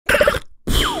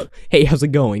Hey, how's it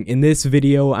going? In this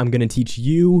video, I'm gonna teach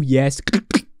you, yes,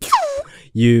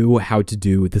 you, how to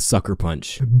do the sucker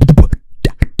punch.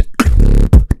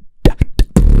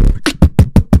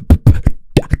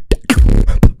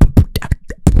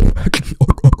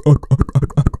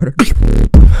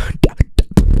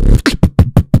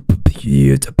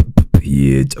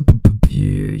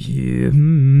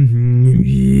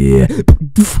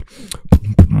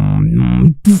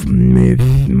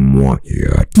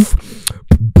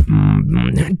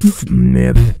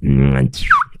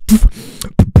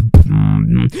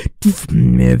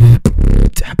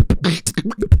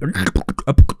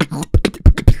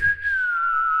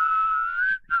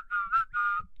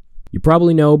 You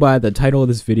probably know by the title of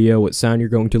this video what sound you're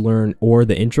going to learn or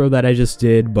the intro that I just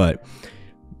did, but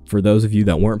for those of you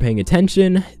that weren't paying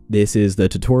attention, this is the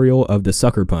tutorial of the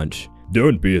sucker punch.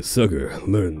 Don't be a sucker,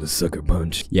 learn the sucker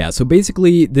punch. Yeah, so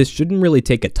basically, this shouldn't really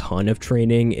take a ton of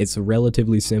training. It's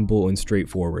relatively simple and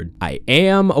straightforward. I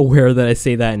am aware that I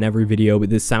say that in every video, but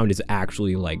this sound is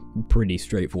actually, like, pretty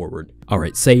straightforward.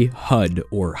 Alright, say HUD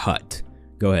or hut.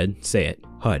 Go ahead, say it.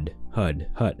 HUD, HUD,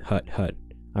 hut, hut, hut.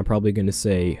 I'm probably gonna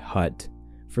say hut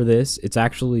for this. It's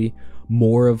actually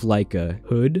more of like a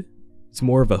hood. It's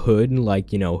more of a hood,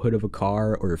 like, you know, hood of a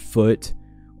car or foot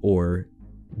or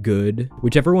good.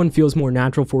 Whichever one feels more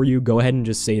natural for you, go ahead and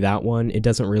just say that one. It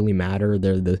doesn't really matter.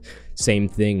 They're the same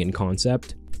thing in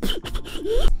concept.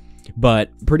 But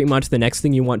pretty much the next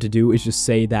thing you want to do is just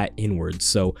say that inwards.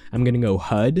 So I'm gonna go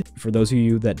HUD. For those of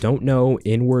you that don't know,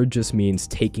 inward just means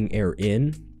taking air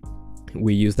in.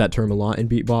 We use that term a lot in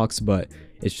beatbox, but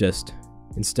it's just,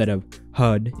 instead of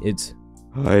HUD, it's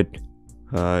HUD,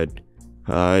 HUD,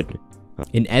 HUD.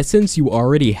 In essence, you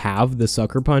already have the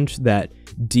sucker punch. That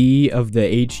D of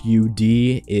the HUD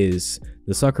is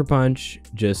the sucker punch,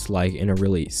 just like in a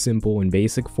really simple and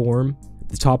basic form.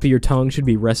 The top of your tongue should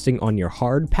be resting on your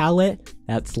hard palate.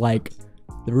 That's like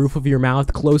the roof of your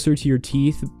mouth, closer to your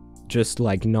teeth, just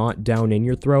like not down in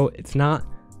your throat. It's not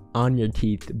on your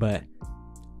teeth, but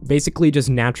basically just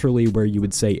naturally where you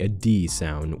would say a D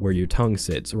sound, where your tongue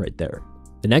sits right there.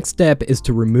 The next step is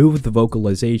to remove the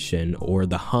vocalization or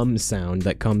the hum sound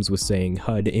that comes with saying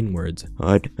HUD inwards.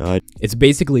 HUD, HUD. It's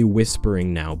basically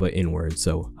whispering now, but inwards,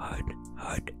 so HUD,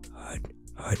 HUD, HUD,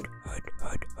 HUD, HUD,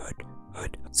 HUD, HUD,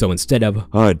 HUD. So instead of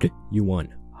HUD, you want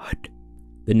HUD.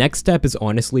 The next step is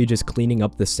honestly just cleaning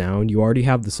up the sound. You already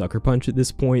have the sucker punch at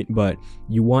this point, but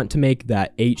you want to make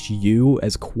that HU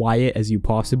as quiet as you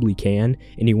possibly can,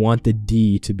 and you want the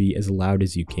D to be as loud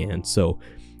as you can. So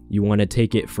you want to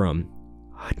take it from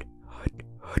HUD, HUD,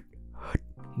 HUD, HUD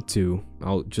to,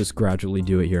 I'll just gradually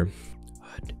do it here.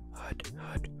 HUD, HUD,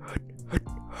 HUD, HUD, HUD,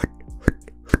 HUD,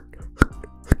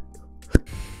 HUD.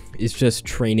 It's just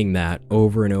training that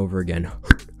over and over again.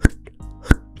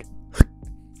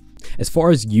 As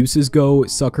far as uses go,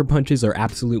 sucker punches are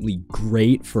absolutely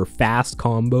great for fast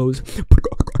combos,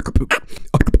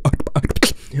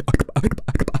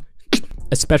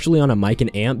 especially on a mic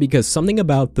and amp, because something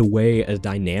about the way a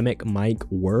dynamic mic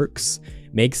works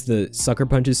makes the sucker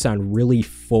punches sound really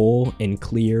full and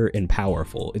clear and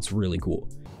powerful. It's really cool.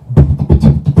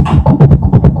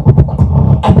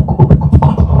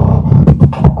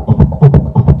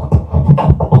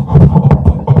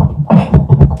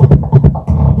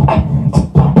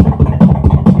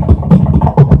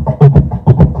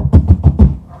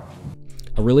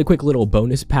 A really quick little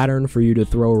bonus pattern for you to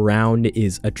throw around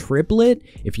is a triplet.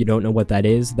 If you don't know what that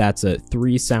is, that's a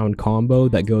 3-sound combo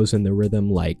that goes in the rhythm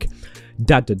like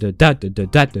da da da da da da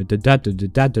da da da da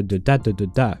da da da da da da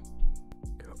da.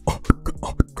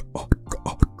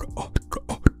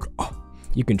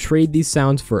 You can trade these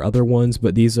sounds for other ones,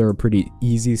 but these are pretty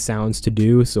easy sounds to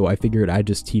do, so I figured I'd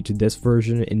just teach this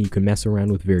version and you can mess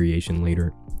around with variation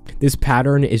later. This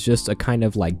pattern is just a kind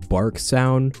of like bark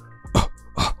sound.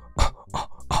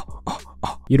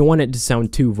 You don't want it to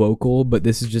sound too vocal, but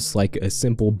this is just like a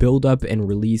simple buildup and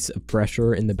release of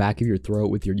pressure in the back of your throat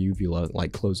with your uvula,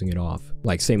 like closing it off.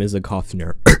 Like same as a cough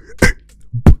snare.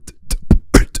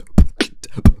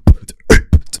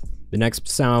 The next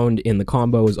sound in the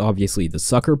combo is obviously the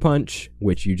sucker punch,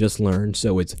 which you just learned,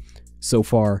 so it's so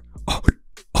far,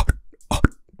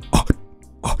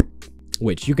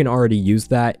 which you can already use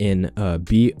that in a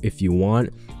beat if you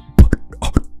want.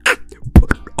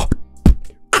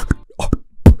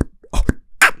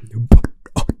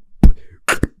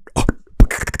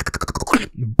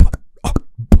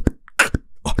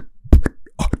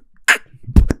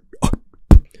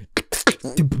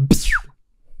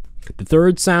 The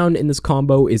third sound in this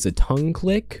combo is a tongue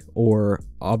click, or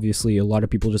obviously a lot of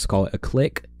people just call it a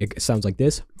click. It sounds like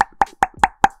this.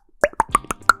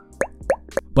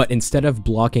 But instead of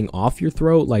blocking off your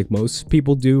throat like most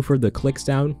people do for the clicks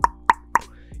down,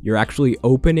 you're actually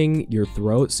opening your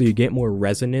throat so you get more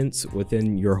resonance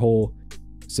within your whole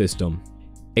system.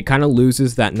 It kind of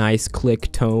loses that nice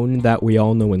click tone that we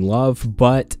all know and love,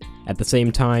 but at the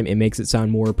same time, it makes it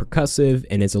sound more percussive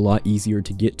and it's a lot easier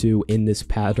to get to in this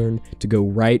pattern to go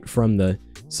right from the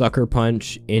sucker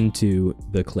punch into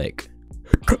the click.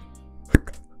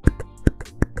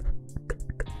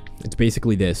 It's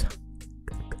basically this.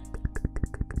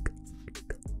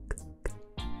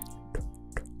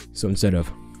 So instead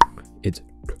of, it's,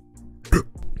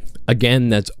 again,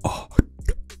 that's,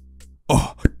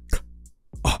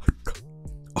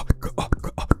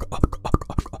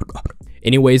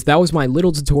 Anyways, that was my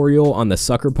little tutorial on the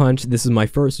sucker punch. This is my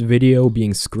first video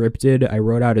being scripted. I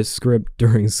wrote out a script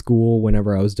during school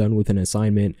whenever I was done with an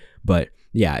assignment. But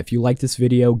yeah, if you like this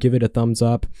video, give it a thumbs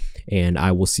up, and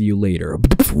I will see you later.